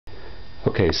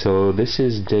Okay, so this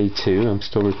is day 2. I'm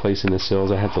still replacing the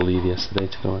sills. I had to leave yesterday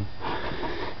to go in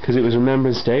because it was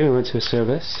Remembrance Day. We went to a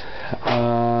service.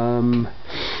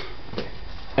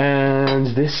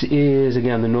 And this is,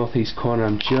 again, the northeast corner.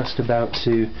 I'm just about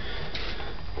to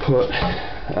put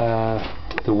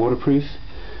the waterproof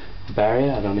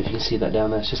barrier. I don't know if you can see that down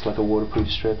there. It's just like a waterproof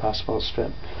strip, asphalt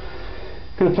strip.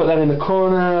 I'm going to put that in the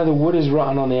corner. The wood is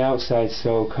rotten on the outside,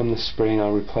 so come the spring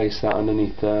I'll replace that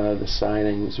underneath the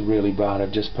siding. It's really bad.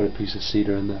 I've just put a piece of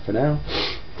cedar in there for now.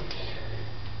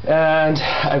 And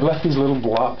I've left these little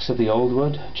blocks of the old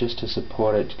wood just to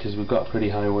support it because we've got pretty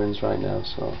high winds right now,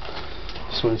 so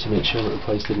just wanted to make sure that the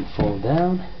place didn't fall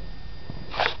down.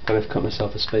 But I've cut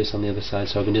myself a space on the other side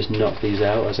so I can just knock these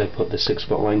out as I put the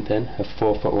 6-foot length in, a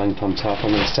 4-foot length on top.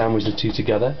 I'm going to sandwich the two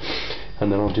together,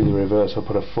 and then I'll do the reverse. I'll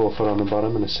put a 4-foot on the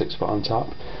bottom and a 6-foot on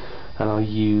top, and I'll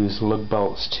use lug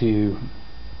bolts to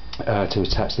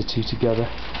attach the two together.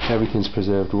 Everything's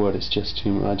preserved wood. It's just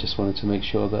I just wanted to make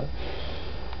sure that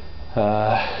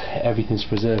everything's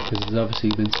preserved because there's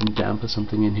obviously been some damp or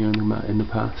something in here in the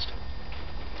past.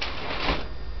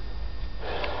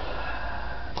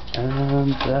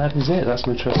 And that is it. That's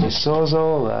my trusty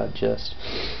sawzall. That just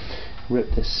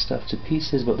ripped this stuff to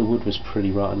pieces, but the wood was pretty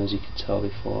rotten, as you could tell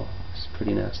before. It's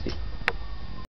pretty nasty.